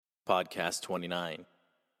Podcast 29,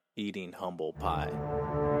 Eating Humble Pie.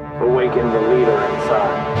 Awaken the leader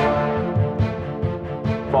inside.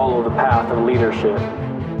 Follow the path of leadership.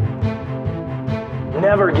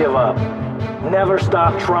 Never give up. Never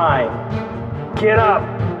stop trying. Get up.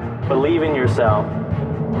 Believe in yourself.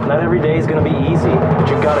 Not every day is going to be easy, but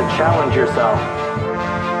you got to challenge yourself.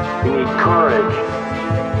 You need courage.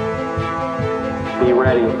 Be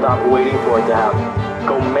ready. Stop waiting for it to happen.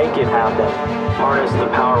 Go make it happen. Harness the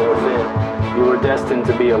power within. You were destined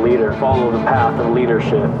to be a leader. Follow the path of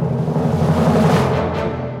leadership.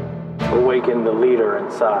 Awaken the leader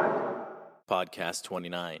inside. Podcast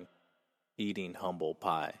 29, Eating Humble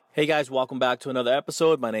Pie. Hey guys, welcome back to another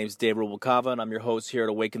episode. My name is Dave Rubalcava, and I'm your host here at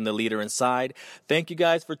Awaken the Leader Inside. Thank you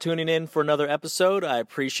guys for tuning in for another episode. I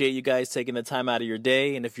appreciate you guys taking the time out of your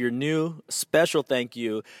day. And if you're new, special thank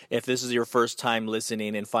you if this is your first time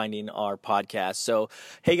listening and finding our podcast. So,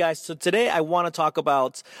 hey guys, so today I want to talk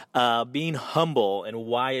about being humble and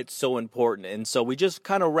why it's so important. And so we just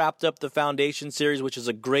kind of wrapped up the Foundation series, which is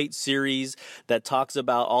a great series that talks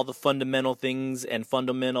about all the fundamental things and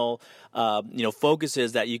fundamental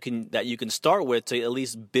focuses that you can start with to at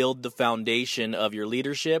least build the foundation of your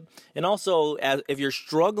leadership. And also, if you're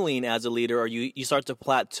struggling as a leader or you start to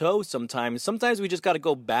plateau sometimes we just got to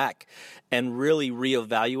go back and really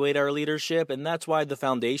reevaluate our leadership. And that's why the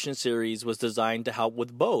Foundation series was designed to help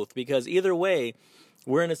with both, because either way,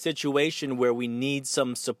 we're in a situation where we need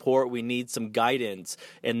some support, we need some guidance,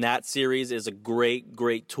 and that series is a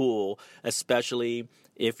great tool, especially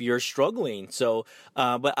if you're struggling. So,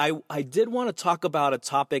 but I did want to talk about a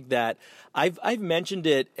topic that I've mentioned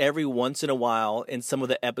it every once in a while in some of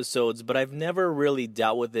the episodes, but I've never really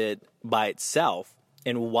dealt with it by itself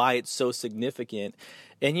and why it's so significant.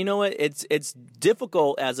 And you know what? It's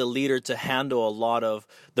difficult as a leader to handle a lot of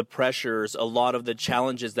the pressures, a lot of the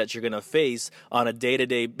challenges that you're going to face on a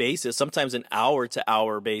day-to-day basis, sometimes an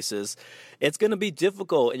hour-to-hour basis. It's going to be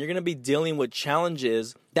difficult, and you're going to be dealing with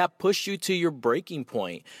challenges that push you to your breaking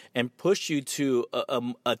point and push you to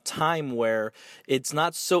a time where it's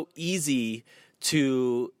not so easy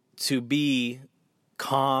to be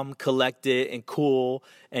calm, collected, and cool,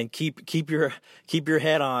 and keep your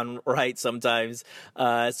head on right sometimes.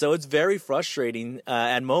 So it's very frustrating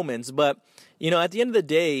at moments. But at the end of the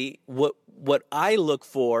day, what I look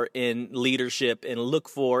for in leadership and look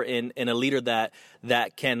for in a leader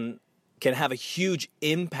that can have a huge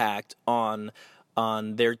impact on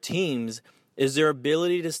their teams is their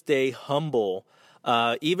ability to stay humble.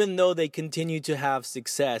 Even though they continue to have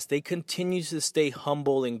success, they continue to stay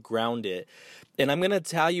humble and grounded. And I'm going to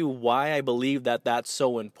tell you why I believe that that's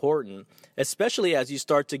so important, especially as you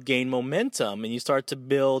start to gain momentum and you start to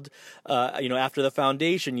build, after the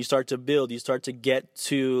foundation, you start to build, you start to get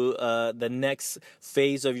to the next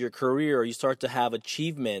phase of your career, or you start to have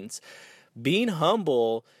achievements. Being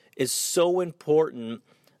humble is so important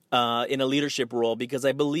in a leadership role, because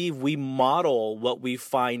I believe we model what we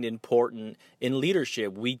find important in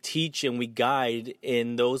leadership. We teach and we guide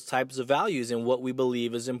in those types of values and what we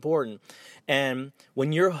believe is important. And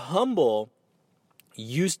when you're humble,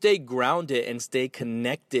 you stay grounded and stay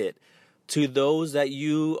connected to those that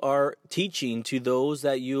you are teaching, to those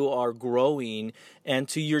that you are growing, and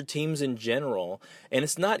to your teams in general. And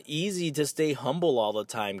it's not easy to stay humble all the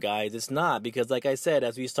time, guys. It's not, because like I said,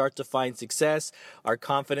 as we start to find success, our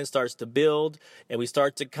confidence starts to build, and we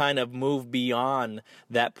start to kind of move beyond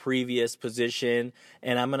that previous position.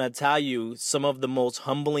 And I'm going to tell you, some of the most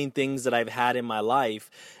humbling things that I've had in my life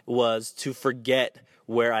was to forget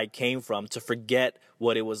where I came from, to forget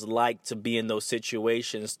what it was like to be in those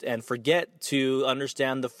situations, and forget to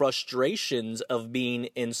understand the frustrations of being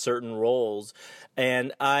in certain roles.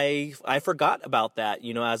 And I forgot about that,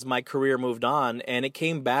 as my career moved on, and it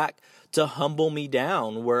came back to humble me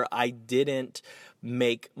down, where I didn't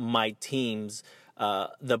make my teams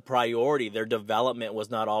the priority. Their development was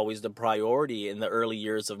not always the priority in the early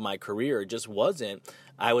years of my career. It just wasn't.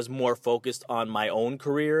 I was more focused on my own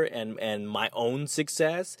career and my own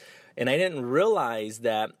success. And I didn't realize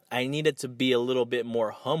that I needed to be a little bit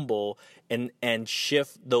more humble and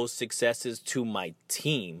shift those successes to my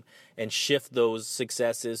team, and shift those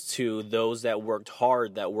successes to those that worked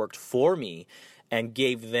hard, that worked for me, and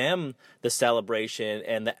gave them the celebration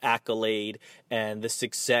and the accolade and the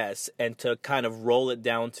success, and to kind of roll it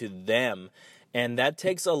down to them. And that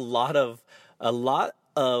takes a lot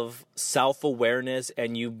of self-awareness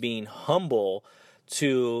and you being humble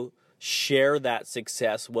to share that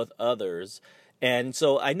success with others. And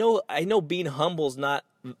so I know being humble is not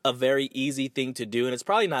a very easy thing to do, and it's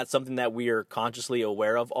probably not something that we are consciously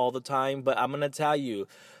aware of all the time, but I'm going to tell you,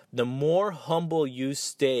 the more humble you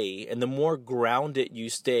stay and the more grounded you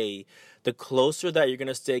stay, the closer that you're going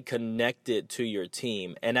to stay connected to your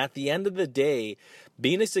team. And at the end of the day,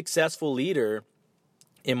 being a successful leader,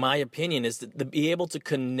 in my opinion, is to be able to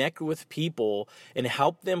connect with people and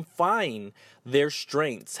help them find their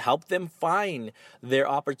strengths, help them find their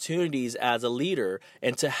opportunities as a leader,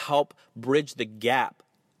 and to help bridge the gap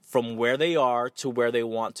from where they are to where they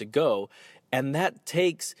want to go. And that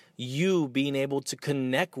takes you being able to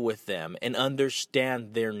connect with them and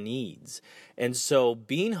understand their needs. And so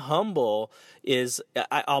being humble is,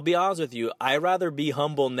 I'll be honest with you, I'd rather be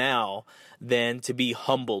humble now than to be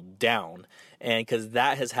humbled down. And because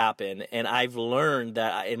that has happened. And I've learned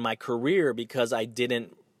that in my career, because I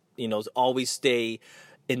didn't, always stay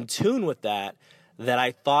in tune with that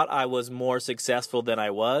I thought I was more successful than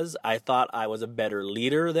I was. I thought I was a better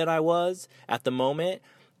leader than I was at the moment.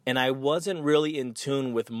 And I wasn't really in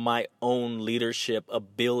tune with my own leadership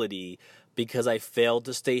ability because I failed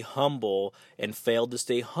to stay humble and failed to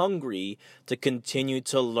stay hungry to continue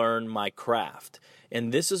to learn my craft.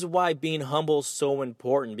 And this is why being humble is so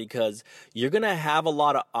important, because you're going to have a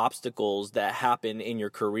lot of obstacles that happen in your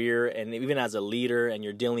career and even as a leader, and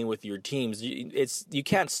you're dealing with your teams. You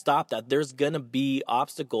can't stop that. There's going to be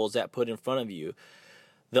obstacles that put in front of you.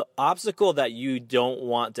 The obstacle that you don't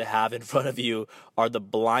want to have in front of you are the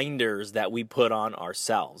blinders that we put on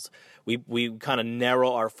ourselves. We kind of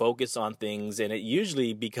narrow our focus on things, and it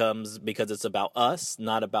usually becomes because it's about us,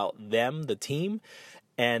 not about them, the team.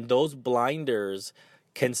 And those blinders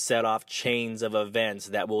can set off chains of events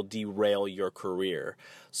that will derail your career.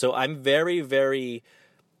 So I'm very, very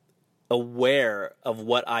aware of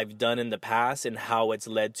what I've done in the past and how it's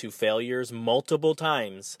led to failures multiple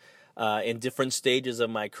times in different stages of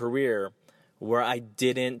my career where I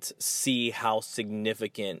didn't see how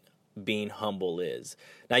significant being humble is.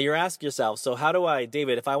 Now you're asking yourself, so how do I,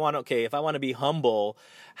 David, if I want to be humble,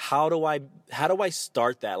 how do I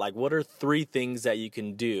start that? Like, what are 3 things that you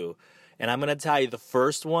can do? And I'm going to tell you, the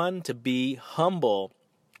first one to be humble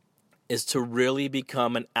is to really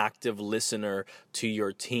become an active listener to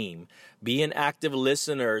your team. Be an active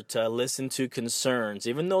listener to listen to concerns,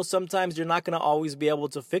 even though sometimes you're not going to always be able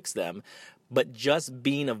to fix them, but just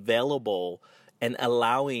being available and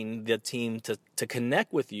allowing the team to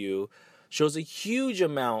connect with you shows a huge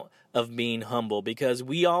amount of being humble, because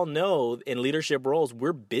we all know in leadership roles,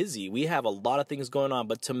 we're busy. We have a lot of things going on,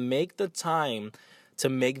 but to make the time to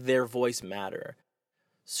make their voice matter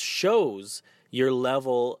shows your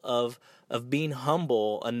level of being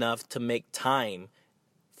humble enough to make time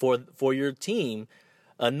for your team.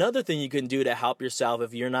 Another thing you can do to help yourself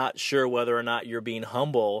if you're not sure whether or not you're being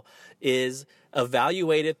humble is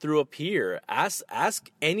evaluate it through a peer. Ask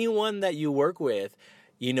anyone that you work with,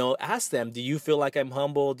 ask them, do you feel like I'm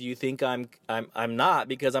humble? Do you think I'm not?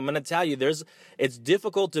 Because I'm going to tell you, it's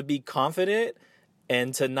difficult to be confident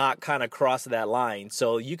and to not kind of cross that line.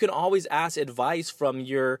 So you can always ask advice from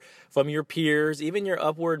your peers, even your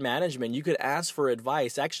upward management. You could ask for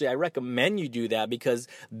advice. Actually, I recommend you do that, because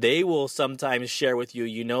they will sometimes share with you,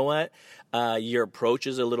 you know what, your approach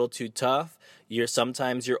is a little too tough.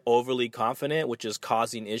 Sometimes you're overly confident, which is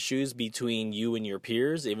causing issues between you and your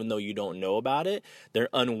peers, even though you don't know about it. They're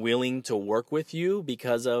unwilling to work with you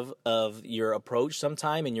because of your approach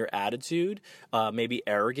sometime and your attitude, maybe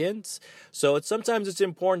arrogance. So sometimes it's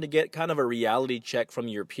important to get kind of a reality check from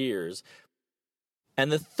your peers. And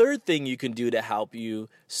the third thing you can do to help you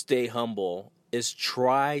stay humble is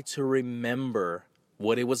try to remember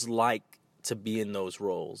what it was like to be in those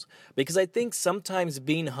roles. Because I think sometimes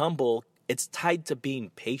being humble, it's tied to being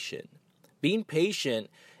patient. Being patient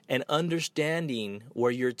and understanding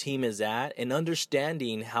where your team is at and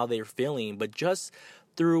understanding how they're feeling, but just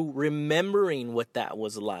through remembering what that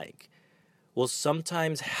was like will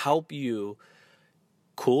sometimes help you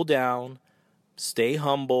cool down, stay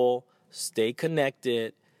humble, stay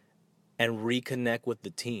connected, and reconnect with the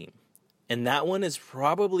team. And that one is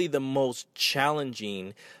probably the most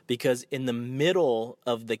challenging, because in the middle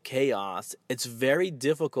of the chaos, it's very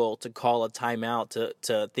difficult to call a timeout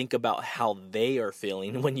to think about how they are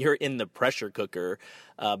feeling when you're in the pressure cooker,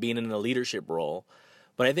 being in a leadership role.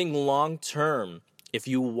 But I think long term, if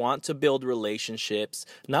you want to build relationships,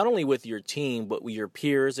 not only with your team, but with your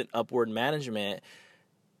peers and upward management,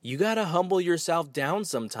 you got to humble yourself down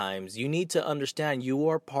sometimes. You need to understand you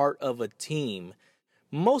are part of a team.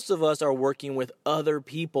 Most of us are working with other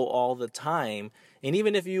people all the time. And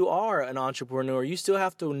even if you are an entrepreneur, you still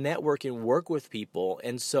have to network and work with people.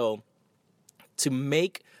 And so to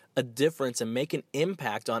make a difference and make an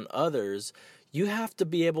impact on others, you have to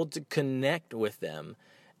be able to connect with them.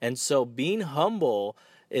 And so being humble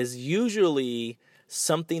is usually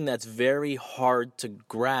something that's very hard to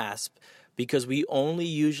grasp because we only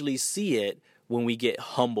usually see it when we get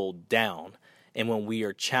humbled down and when we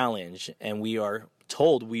are challenged and we are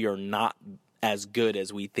told we are not as good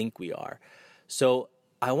as we think we are. So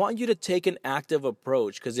I want you to take an active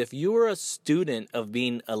approach, because if you are a student of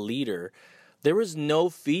being a leader, there is no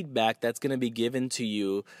feedback that's going to be given to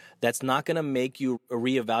you that's not going to make you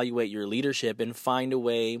reevaluate your leadership and find a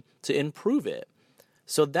way to improve it.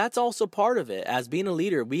 So that's also part of it. As being a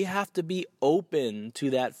leader, we have to be open to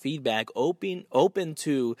that feedback, open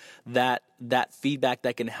to that feedback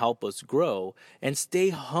that can help us grow, and stay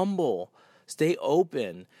humble, stay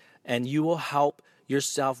open, and you will help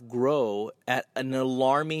yourself grow at an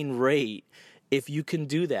alarming rate if you can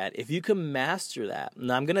do that, if you can master that.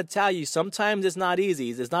 Now, I'm going to tell you, sometimes it's not easy.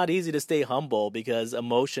 It's not easy to stay humble because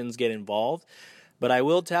emotions get involved. But I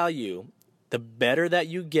will tell you, the better that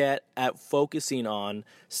you get at focusing on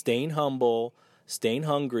staying humble, staying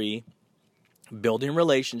hungry, building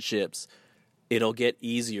relationships, it'll get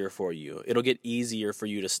easier for you. It'll get easier for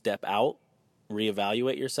you to step out,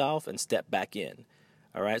 reevaluate yourself, and step back in.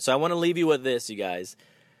 All right? So I want to leave you with this, you guys.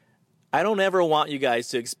 I don't ever want you guys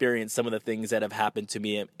to experience some of the things that have happened to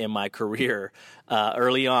me in my career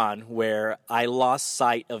early on, where I lost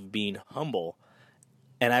sight of being humble.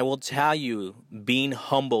 And I will tell you, being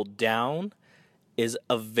humbled down is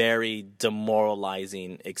a very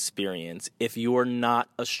demoralizing experience if you are not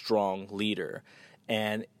a strong leader.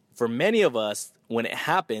 And for many of us, when it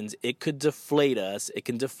happens, it could deflate us. It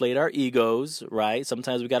can deflate our egos, right?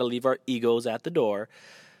 Sometimes we got to leave our egos at the door.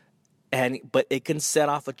 But it can set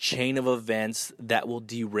off a chain of events that will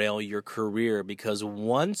derail your career, because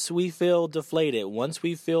once we feel deflated, once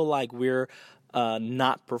we feel like we're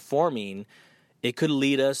not performing, it could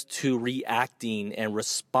lead us to reacting and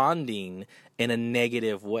responding in a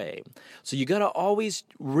negative way. So you got to always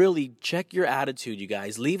really check your attitude, you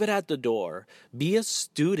guys. Leave it at the door. Be a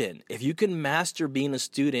student. If you can master being a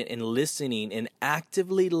student and listening and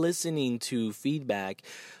actively listening to feedback,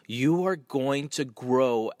 you are going to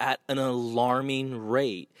grow at an alarming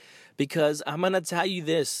rate. Because I'm going to tell you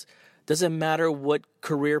this, doesn't matter what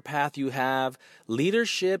career path you have,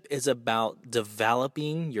 leadership is about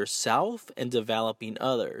developing yourself and developing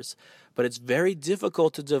others. But it's very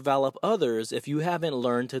difficult to develop others if you haven't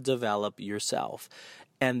learned to develop yourself.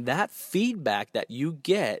 And that feedback that you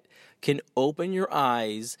get can open your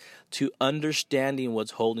eyes to understanding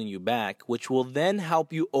what's holding you back, which will then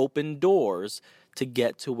help you open doors to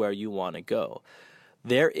get to where you want to go.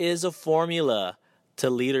 There is a formula to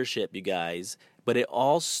leadership, you guys, but it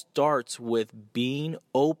all starts with being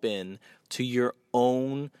open to your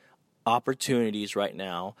own opportunities right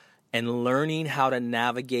now and learning how to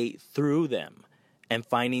navigate through them and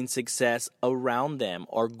finding success around them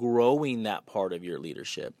or growing that part of your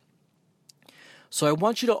leadership. So I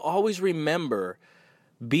want you to always remember,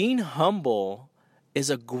 being humble is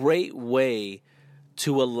a great way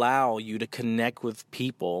to allow you to connect with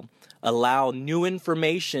people, allow new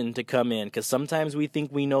information to come in, because sometimes we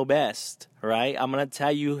think we know best, right? I'm going to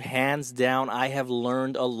tell you, hands down, I have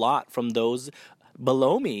learned a lot from those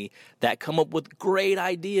below me that come up with great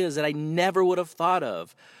ideas that I never would have thought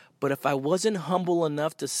of. But if I wasn't humble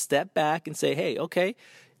enough to step back and say, hey, okay,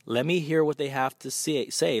 let me hear what they have to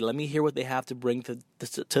say, let me hear what they have to bring to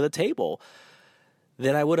the table,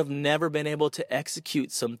 then I would have never been able to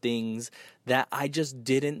execute some things that I just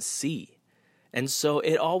didn't see. And so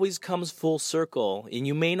it always comes full circle. And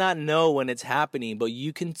you may not know when it's happening, but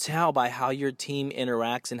you can tell by how your team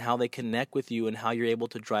interacts and how they connect with you and how you're able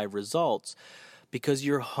to drive results, because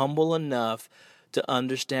you're humble enough to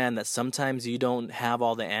understand that sometimes you don't have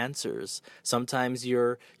all the answers. Sometimes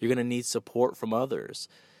you're going to need support from others.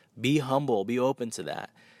 Be humble, be open to that.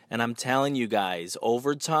 And I'm telling you guys,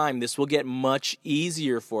 over time, this will get much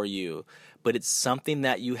easier for you, but it's something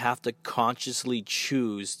that you have to consciously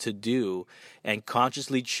choose to do and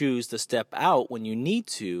consciously choose to step out when you need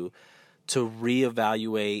to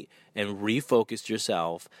reevaluate and refocus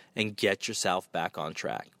yourself and get yourself back on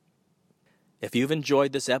track. If you've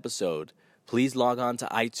enjoyed this episode, please log on to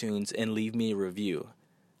iTunes and leave me a review.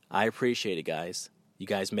 I appreciate it, guys. You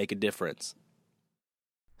guys make a difference.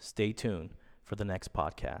 Stay tuned for the next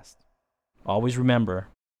podcast. Always remember,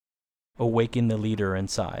 awaken the leader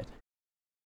inside.